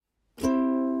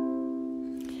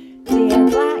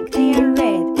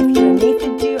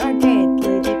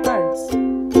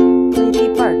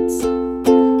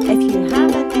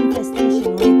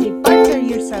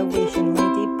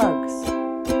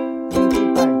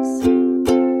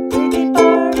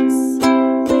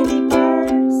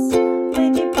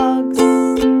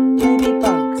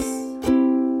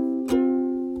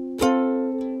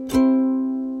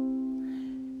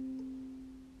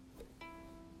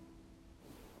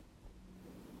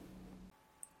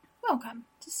Welcome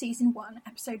to Season 1,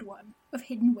 Episode 1 of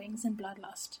Hidden Wings and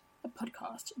Bloodlust, a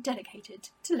podcast dedicated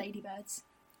to ladybirds.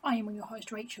 I am your host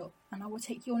Rachel, and I will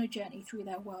take you on a journey through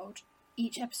their world.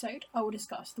 Each episode I will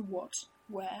discuss the what,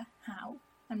 where, how,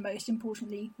 and most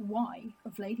importantly, why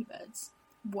of ladybirds.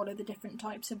 What are the different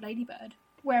types of ladybird?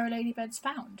 Where are ladybirds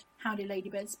found? How do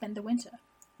ladybirds spend the winter?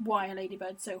 Why are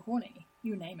ladybirds so horny?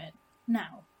 You name it.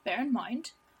 Now, bear in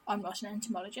mind, I'm not an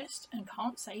entomologist and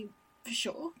can't say for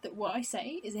sure that what I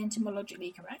say is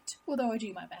entomologically correct, although I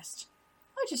do my best.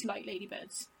 I just like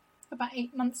ladybirds. About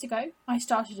 8 months ago, I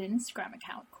started an Instagram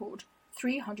account called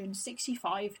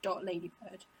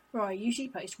 365.ladybird, where I usually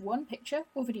post one picture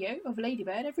or video of a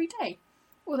ladybird every day,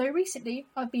 although recently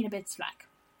I've been a bit slack.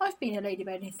 I've been a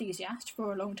ladybird enthusiast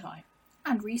for a long time,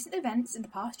 and recent events in the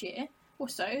past year or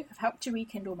so have helped to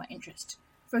rekindle my interest.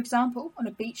 For example, on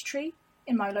a beech tree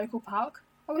in my local park,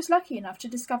 I was lucky enough to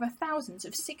discover thousands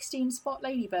of 16-spot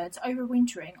ladybirds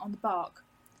overwintering on the bark.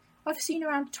 I've seen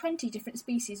around 20 different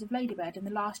species of ladybird in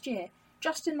the last year,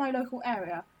 just in my local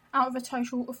area, out of a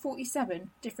total of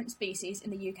 47 different species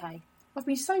in the UK. I've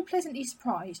been so pleasantly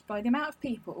surprised by the amount of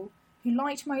people who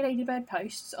liked my ladybird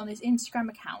posts on this Instagram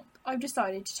account, I've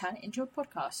decided to turn it into a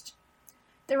podcast.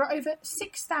 There are over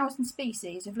 6,000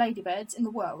 species of ladybirds in the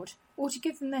world, or to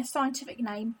give them their scientific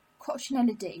name,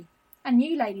 Coccinellidae, and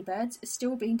new ladybirds are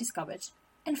still being discovered.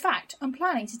 In fact, I'm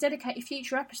planning to dedicate a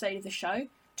future episode of the show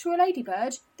to a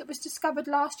ladybird that was discovered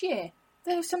last year.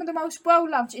 They are some of the most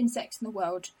well-loved insects in the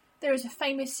world. There is a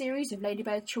famous series of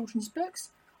ladybird children's books,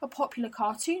 a popular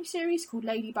cartoon series called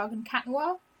Ladybug and Cat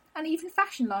Noir, and even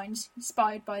fashion lines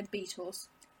inspired by the Beatles.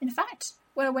 In fact,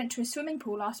 when I went to a swimming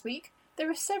pool last week,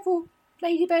 there are several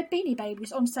ladybird beanie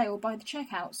babies on sale by the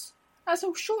checkouts. As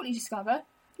I'll shortly discover,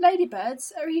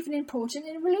 ladybirds are even important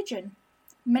in religion.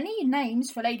 Many names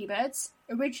for ladybirds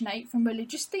originate from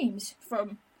religious themes,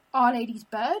 from Our Lady's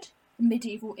Bird in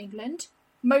medieval England,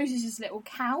 Moses' Little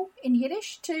Cow in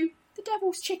Yiddish, to the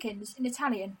Devil's Chickens in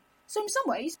Italian. So in some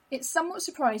ways, it's somewhat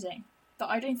surprising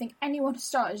that I don't think anyone has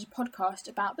started a podcast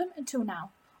about them until now.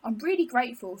 I'm really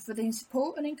grateful for the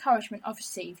support and encouragement I've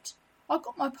received. I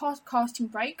got my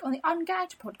podcasting break on the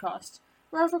Ungagged podcast,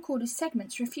 where I've recorded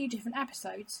segments for a few different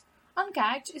episodes.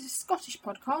 Ungagged is a Scottish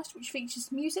podcast which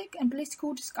features music and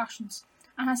political discussions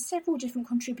and has several different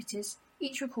contributors,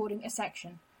 each recording a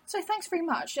section. So thanks very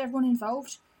much to everyone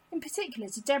involved, in particular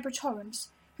to Deborah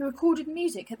Torrance, who recorded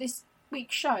music at this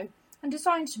week's show and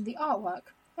designed some of the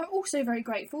artwork. I'm also very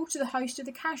grateful to the host of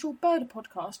the Casual Birder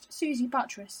podcast, Susie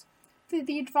Buttress, for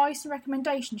the advice and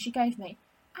recommendations she gave me,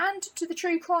 and to the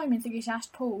true crime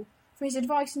enthusiast Paul for his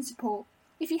advice and support.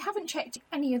 If you haven't checked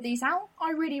any of these out,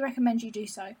 I really recommend you do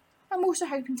so. I'm also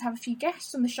hoping to have a few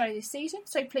guests on the show this season,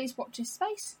 so please watch this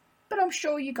space. But I'm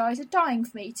sure you guys are dying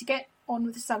for me to get on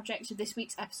with the subject of this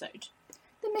week's episode.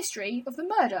 The mystery of the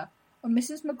murder of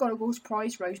Mrs. McGonagall's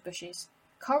prize rose bushes.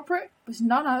 Culprit was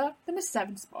none other than a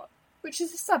seven spot, which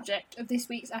is the subject of this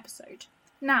week's episode.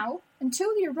 Now,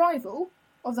 until the arrival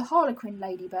of the Harlequin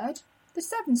ladybird, the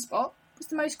seven spot was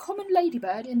the most common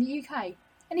ladybird in the UK.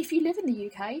 And if you live in the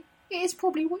UK, it is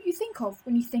probably what you think of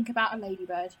when you think about a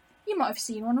ladybird. You might have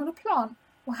seen one on a plant,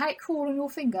 or had it crawl on your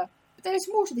finger, but there is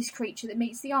more to this creature that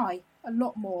meets the eye, a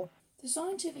lot more. The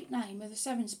scientific name of the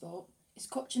seven spot is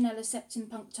Coccinella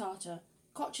septimpunctata.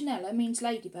 Coccinella means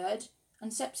ladybird,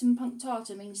 and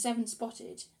septimpunctata means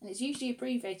seven-spotted, and it's usually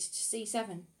abbreviated to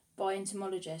C7 by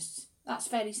entomologists. That's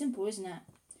fairly simple, isn't it?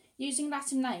 Using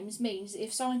Latin names means that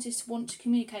if scientists want to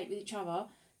communicate with each other,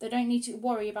 they don't need to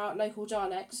worry about local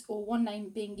dialects or one name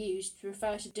being used to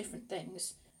refer to different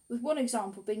things. With one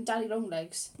example being daddy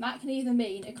longlegs. That can either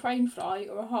mean a crane fly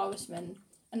or a harvestman,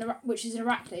 which is an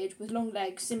arachnid with long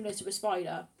legs similar to a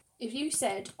spider. If you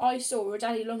said, I saw a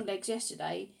daddy longlegs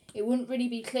yesterday, it wouldn't really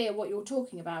be clear what you're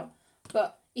talking about.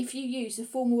 But if you use a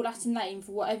formal Latin name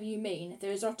for whatever you mean,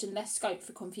 there is often less scope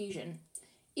for confusion.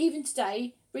 Even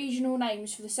today, regional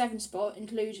names for the seven spot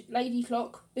include Lady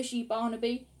Clock, Bishy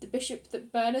Barnaby, the Bishop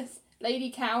that Burneth,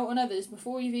 Lady Cow and others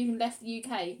before you've even left the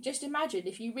UK. Just imagine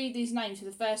if you read these names for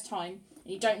the first time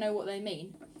and you don't know what they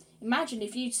mean. Imagine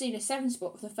if you'd seen a seven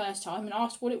spot for the first time and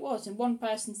asked what it was, and one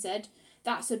person said,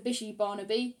 that's a Bishy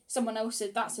Barnaby, someone else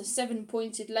said that's a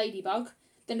seven-pointed ladybug,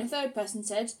 then a third person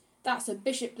said, that's a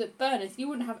bishop that burneth. You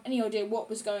wouldn't have any idea what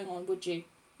was going on, would you?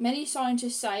 Many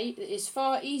scientists say that it's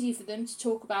far easier for them to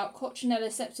talk about Coccinella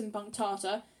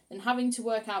septimpunctata than having to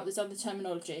work out this other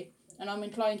terminology, and I'm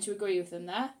inclined to agree with them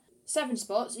there. Seven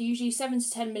spots are usually 7 to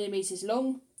 10 millimetres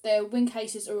long. Their wing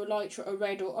cases are elytra or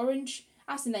red or orange.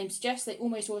 As the name suggests, they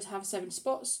almost always have 7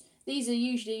 spots. These are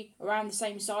usually around the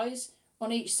same size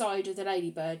on each side of the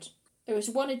ladybird. There is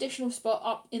one additional spot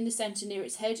up in the centre near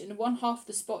its head, and one half of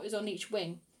the spot is on each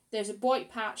wing. There is a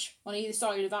white patch on either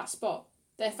side of that spot.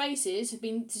 Their faces have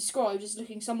been described as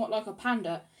looking somewhat like a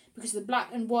panda because of the black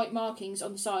and white markings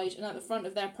on the side and at the front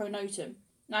of their pronotum.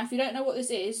 Now, if you don't know what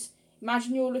this is,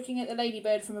 imagine you're looking at the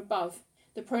ladybird from above.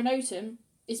 The pronotum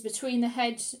is between the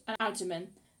head and abdomen.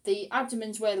 The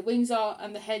abdomen's where the wings are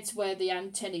and the head's where the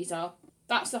antennae are.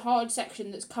 That's the hard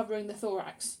section that's covering the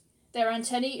thorax. Their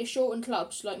antennae are short and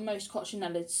clubbed like most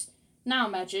coccinellids. Now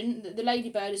imagine that the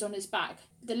ladybird is on its back.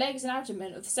 The legs and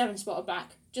abdomen of the seven spot are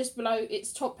black. Just below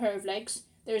its top pair of legs,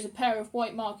 there is a pair of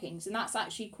white markings, and that's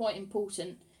actually quite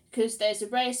important because there's a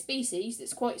rare species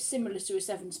that's quite similar to a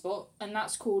seven spot, and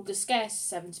that's called the scarce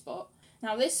seven spot.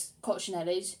 Now this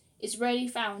coccinellid is rarely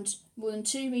found more than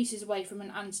 2 metres away from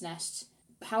an ant's nest.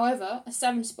 However, a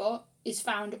seven spot is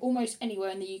found almost anywhere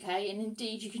in the UK, and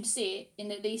indeed you can see it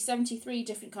in at least 73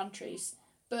 different countries.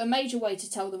 But a major way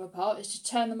to tell them apart is to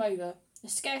turn them over. A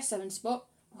scarce seven spot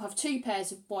will have 2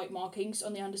 pairs of white markings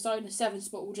on the underside, and a seven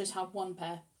spot will just have 1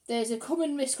 pair. There's a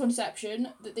common misconception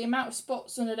that the amount of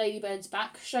spots on a ladybird's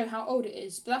back show how old it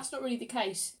is, but that's not really the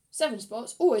case. Seven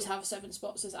spots always have 7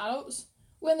 spots as adults.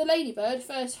 When the ladybird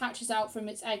first hatches out from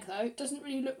its egg, though, it doesn't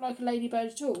really look like a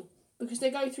ladybird at all, because they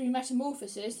go through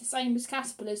metamorphosis the same as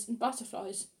caterpillars and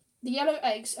butterflies. The yellow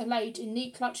eggs are laid in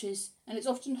neat clutches, and it's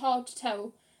often hard to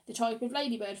tell the type of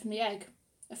ladybird from the egg.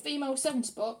 A female seven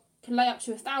spot can lay up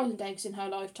to 1,000 eggs in her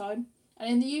lifetime, and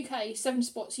in the UK, seven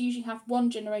spots usually have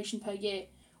 1 generation per year,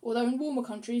 although in warmer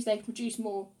countries they can produce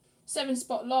more. Seven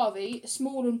spot larvae are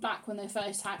small and black when they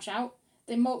first hatch out.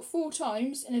 They molt 4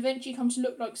 times and eventually come to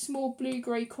look like small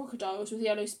blue-grey crocodiles with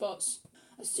yellow spots.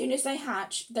 As soon as they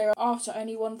hatch, they are after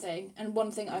only one thing, and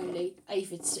one thing only: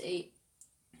 aphids to eat.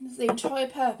 The entire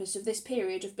purpose of this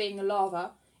period of being a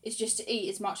larva is just to eat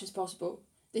as much as possible.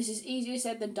 This is easier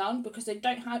said than done because they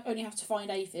don't only have to find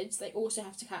aphids, they also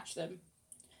have to catch them.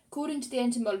 According to the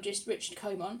entomologist Richard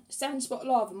Comont, a seven-spot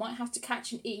larva might have to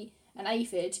catch and eat an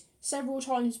aphid several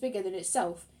times bigger than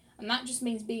itself, and that just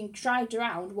means being dragged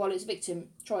around while its victim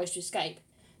tries to escape.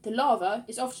 The larva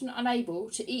is often unable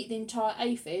to eat the entire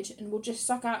aphid and will just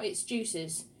suck out its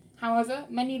juices. However,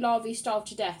 many larvae starve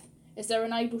to death as they're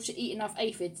unable to eat enough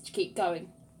aphids to keep going.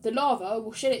 The larva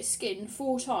will shed its skin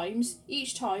 4 times,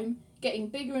 each time getting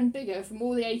bigger and bigger from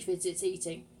all the aphids it's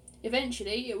eating.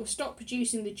 Eventually, it will stop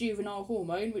producing the juvenile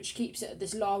hormone, which keeps it at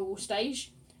this larval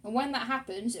stage, and when that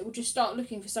happens, it will just start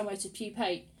looking for somewhere to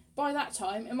pupate. By that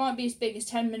time, it might be as big as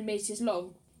 10 millimetres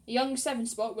long. A young seven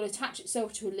spot will attach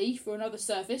itself to a leaf or another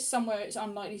surface, somewhere it's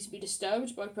unlikely to be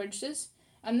disturbed by predators,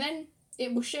 and then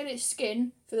it will shed its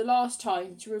skin for the last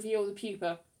time to reveal the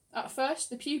pupa. At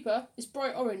first, the pupa is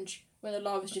bright orange when the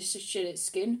larva's just shed its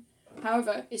skin.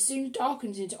 However, it soon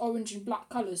darkens into orange and black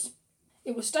colours.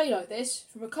 It will stay like this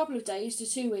from a couple of days to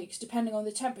 2 weeks, depending on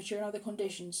the temperature and other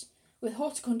conditions, with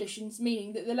hotter conditions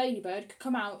meaning that the ladybird could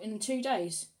come out in 2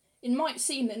 days. It might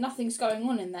seem that nothing's going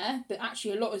on in there, but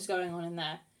actually a lot is going on in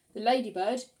there. The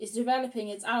ladybird is developing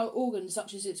its adult organs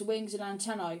such as its wings and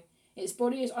antennae. Its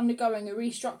body is undergoing a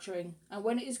restructuring, and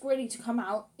when it is ready to come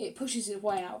out, it pushes its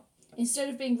way out. Instead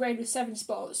of being red with 7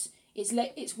 spots,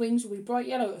 its wings will be bright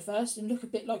yellow at first and look a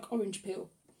bit like orange peel.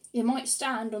 It might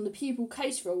stand on the pupal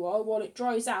case for a while it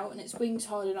dries out and its wings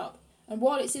harden up. And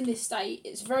while it's in this state,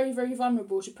 it's very, very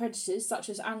vulnerable to predators such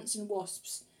as ants and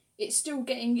wasps. It's still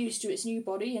getting used to its new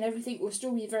body and everything will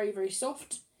still be very, very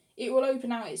soft. It will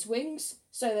open out its wings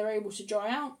so they're able to dry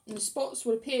out, and the spots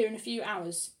will appear in a few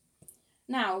hours.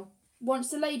 Now, once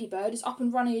the ladybird is up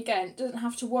and running again, it doesn't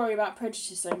have to worry about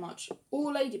predators so much.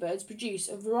 All ladybirds produce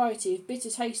a variety of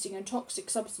bitter-tasting and toxic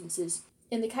substances.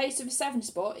 In the case of a 7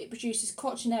 spot, it produces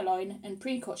coccinelline and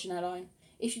precoccinelline.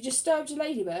 If you disturbed a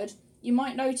ladybird, you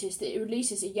might notice that it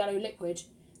releases a yellow liquid.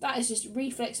 That is just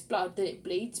reflex blood that it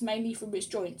bleeds, mainly from its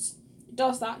joints. It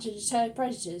does that to deter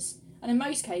predators, and in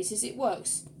most cases it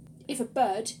works. If a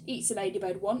bird eats a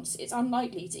ladybird once, it's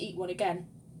unlikely to eat one again.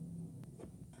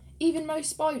 Even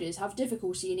most spiders have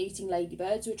difficulty in eating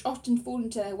ladybirds, which often fall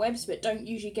into their webs but don't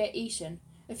usually get eaten.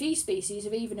 A few species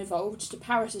have even evolved to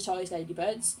parasitise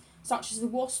ladybirds, such as the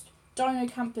wasp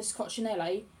Dinocampus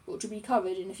coccinelle, which will be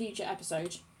covered in a future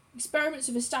episode. Experiments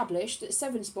have established that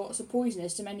 7 spots are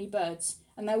poisonous to many birds,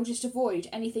 and they will just avoid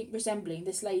anything resembling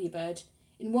this ladybird.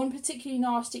 In one particularly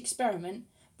nasty experiment,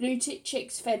 blue-tipped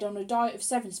chicks fed on a diet of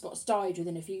 7 spots died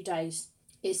within a few days.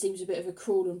 It seems a bit of a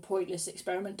cruel and pointless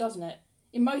experiment, doesn't it?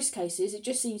 In most cases, it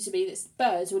just seems to be that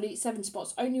birds will eat 7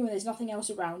 spots only when there's nothing else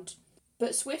around.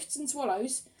 But swifts and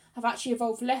swallows have actually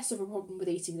evolved less of a problem with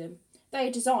eating them. They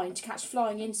are designed to catch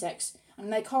flying insects,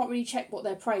 and they can't really check what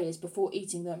their prey is before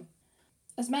eating them.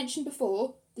 As mentioned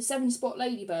before, The seven-spot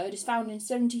ladybird is found in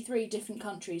 73 different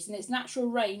countries, and its natural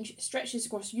range stretches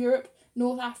across Europe,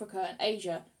 North Africa and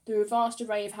Asia through a vast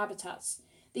array of habitats.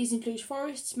 These include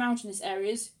forests, mountainous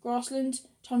areas, grassland,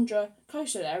 tundra,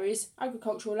 coastal areas,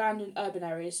 agricultural land and urban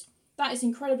areas. That is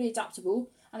incredibly adaptable,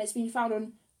 and it's been found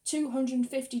on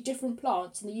 250 different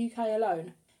plants in the UK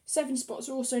alone. Seven spots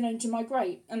are also known to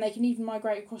migrate, and they can even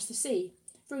migrate across the sea.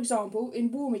 For example,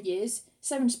 in warmer years,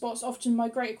 seven spots often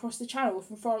migrate across the Channel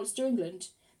from France to England.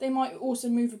 They might also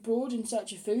move abroad in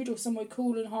search of food or somewhere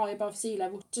cool and high above sea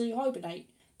level to hibernate.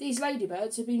 These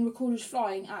ladybirds have been recorded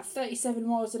flying at 37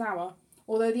 miles an hour,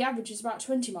 although the average is about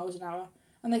 20 miles an hour,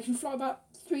 and they can fly about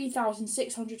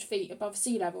 3,600 feet above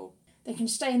sea level. They can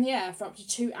stay in the air for up to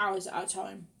 2 hours at a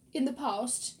time. In the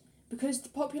past, because the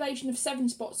population of seven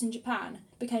spots in Japan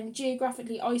became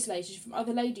geographically isolated from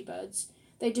other ladybirds,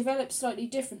 they developed slightly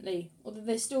differently, although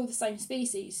they're still the same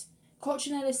species.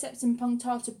 Coccinella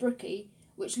septempunctata brooki,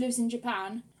 which lives in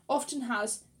Japan, often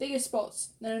has bigger spots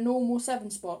than a normal seven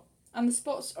spot, and the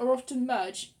spots are often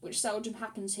merged, which seldom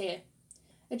happens here.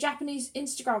 A Japanese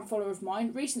Instagram follower of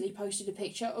mine recently posted a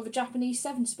picture of a Japanese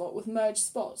seven spot with merged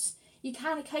spots. You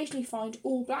can occasionally find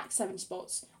all black seven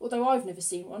spots, although I've never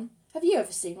seen one. Have you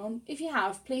ever seen one? If you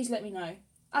have, please let me know.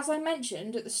 As I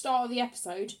mentioned at the start of the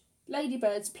episode,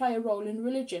 ladybirds play a role in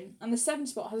religion, and the seven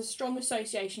spot has a strong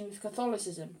association with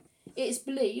Catholicism. It is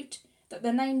believed that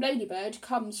the name ladybird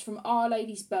comes from Our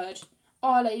Lady's bird,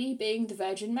 Our Lady being the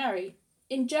Virgin Mary.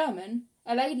 In German,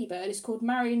 a ladybird is called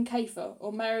Marienkäfer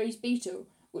or Mary's beetle,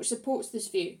 which supports this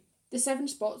view. The seven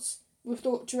spots were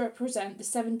thought to represent the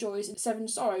seven joys and seven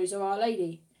sorrows of Our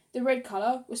Lady. The red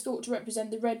colour was thought to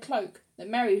represent the red cloak that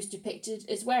Mary was depicted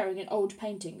as wearing in old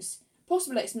paintings.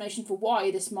 Possible explanation for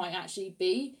why this might actually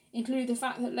be include the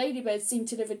fact that ladybirds seem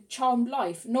to live a charmed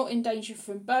life, not in danger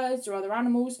from birds or other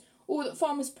animals, or that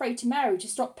farmers prayed to Mary to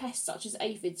stop pests such as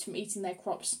aphids from eating their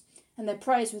crops, and their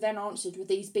prayers were then answered with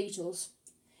these beetles.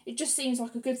 It just seems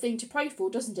like a good thing to pray for,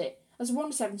 doesn't it? As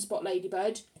one seven-spot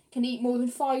ladybird can eat more than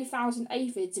 5,000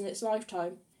 aphids in its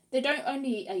lifetime. They don't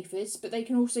only eat aphids, but they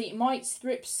can also eat mites,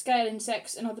 thrips, scale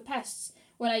insects and other pests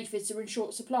when aphids are in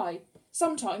short supply.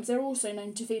 Sometimes they're also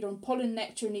known to feed on pollen,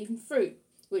 nectar and even fruit,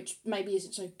 which maybe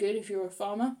isn't so good if you're a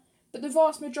farmer. But the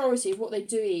vast majority of what they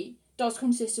do eat does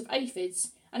consist of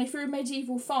aphids, and if you're a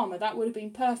medieval farmer that would have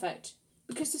been perfect.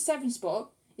 Because the seven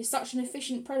spot is such an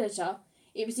efficient predator,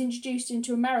 it was introduced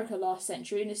into America last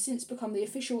century and has since become the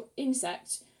official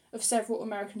insect of several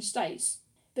American states.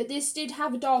 But this did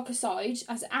have a darker side,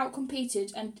 as it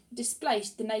outcompeted and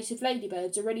displaced the native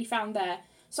ladybirds already found there,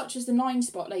 such as the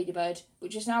nine-spot ladybird,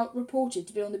 which is now reported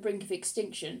to be on the brink of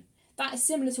extinction. That is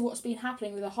similar to what's been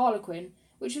happening with the harlequin,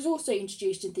 which was also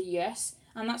introduced in the US,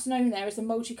 and that's known there as the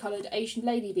multicoloured Asian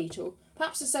lady beetle.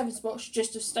 Perhaps the seven spot should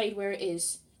just have stayed where it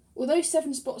is. Although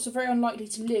seven spots are very unlikely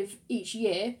to live each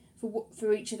year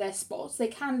for each of their spots, they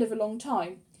can live a long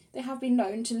time. They have been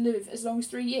known to live as long as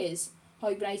 3 years,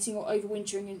 hibernating or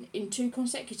overwintering in 2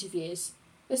 consecutive years.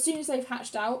 As soon as they've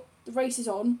hatched out, the race is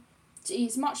on to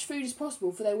eat as much food as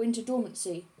possible for their winter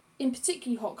dormancy. In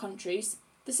particularly hot countries,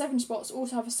 the seven spots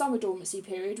also have a summer dormancy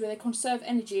period where they conserve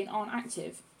energy and aren't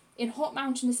active. In hot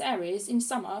mountainous areas in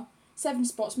summer, seven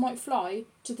spots might fly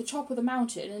to the top of the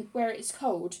mountain and where it's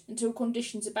cold until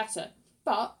conditions are better.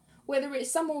 But whether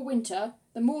it's summer or winter,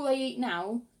 the more they eat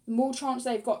now, the more chance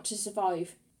they've got to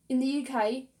survive. In the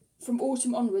UK, from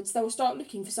autumn onwards, they will start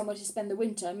looking for somewhere to spend the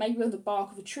winter, maybe on the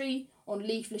bark of a tree, on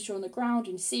leaf litter on the ground,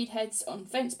 in seed heads, on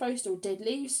fence posts or dead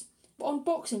leaves. But on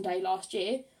Boxing Day last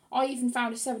year, I even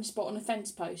found a seven spot on a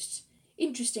fence post.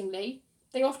 Interestingly,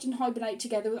 they often hibernate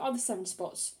together with other seven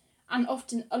spots, and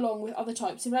often along with other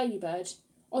types of ladybird.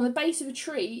 On the base of a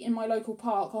tree in my local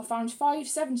park, I found 5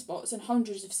 seven spots and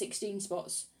hundreds of 16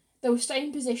 spots. They will stay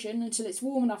in position until it's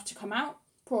warm enough to come out,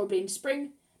 probably in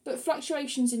spring, but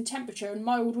fluctuations in temperature and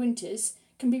mild winters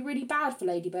can be really bad for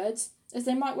ladybirds, as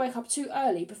they might wake up too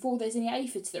early before there's any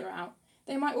aphids that are out.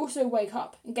 They might also wake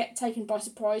up and get taken by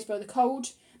surprise by the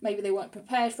cold. Maybe they weren't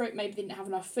prepared for it, maybe they didn't have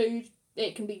enough food.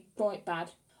 It can be quite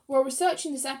bad. While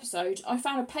researching this episode, I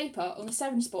found a paper on the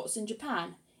seven spots in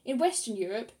Japan. In Western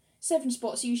Europe, seven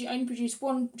spots usually only produce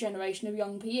 1 generation of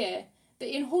young per year, but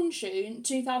in Honshu in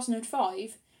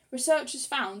 2005, researchers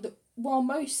found that while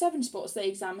most seven spots they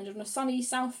examined on a sunny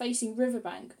south-facing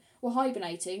riverbank were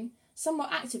hibernating, some were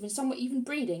active and some were even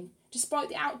breeding, despite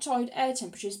the outside air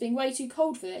temperatures being way too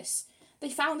cold for this. They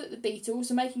found that the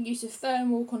beetles are making use of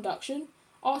thermal conduction.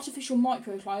 Artificial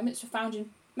microclimates were found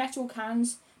in metal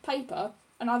cans, paper,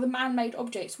 and other man-made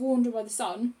objects warmed by the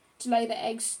sun to lay their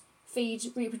eggs, feed,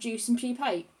 reproduce and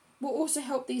pupate. What also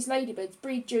helped these ladybirds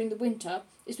breed during the winter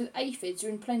is with aphids are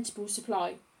in plentiful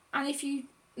supply. And if you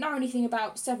know anything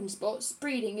about seven spots,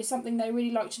 breeding is something they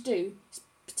really like to do,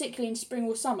 particularly in spring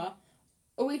or summer.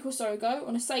 A week or so ago,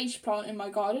 on a sage plant in my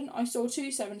garden, I saw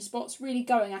 2 seven spots really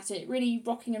going at it, really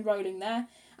rocking and rolling there,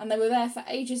 and they were there for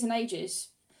ages and ages.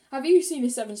 Have you seen a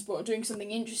seven spot doing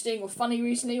something interesting or funny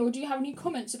recently, or do you have any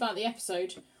comments about the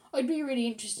episode? I'd be really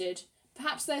interested.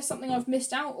 Perhaps there's something I've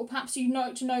missed out, or perhaps you'd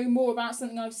like to know more about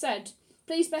something I've said.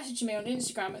 Please message me on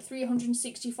Instagram at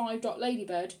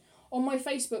 365.ladybird, on my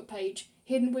Facebook page,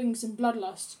 Hidden Wings and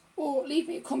Bloodlust, or leave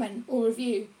me a comment or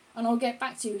review, and I'll get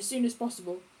back to you as soon as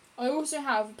possible. I also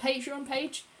have a Patreon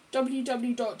page,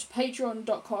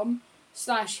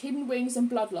 www.patreon.com/Hidden Wings and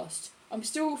Bloodlust. I'm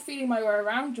still feeling my way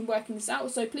around and working this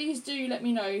out, so please do let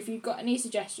me know if you've got any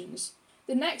suggestions.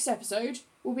 The next episode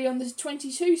will be on the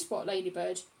 22 spot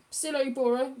ladybird,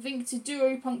 Psilobora vincta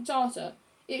duopunctata.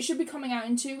 It should be coming out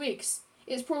in 2 weeks.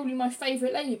 It's probably my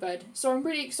favourite ladybird, so I'm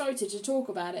really excited to talk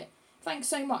about it. Thanks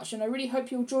so much, and I really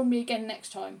hope you'll join me again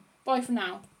next time. Bye for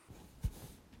now.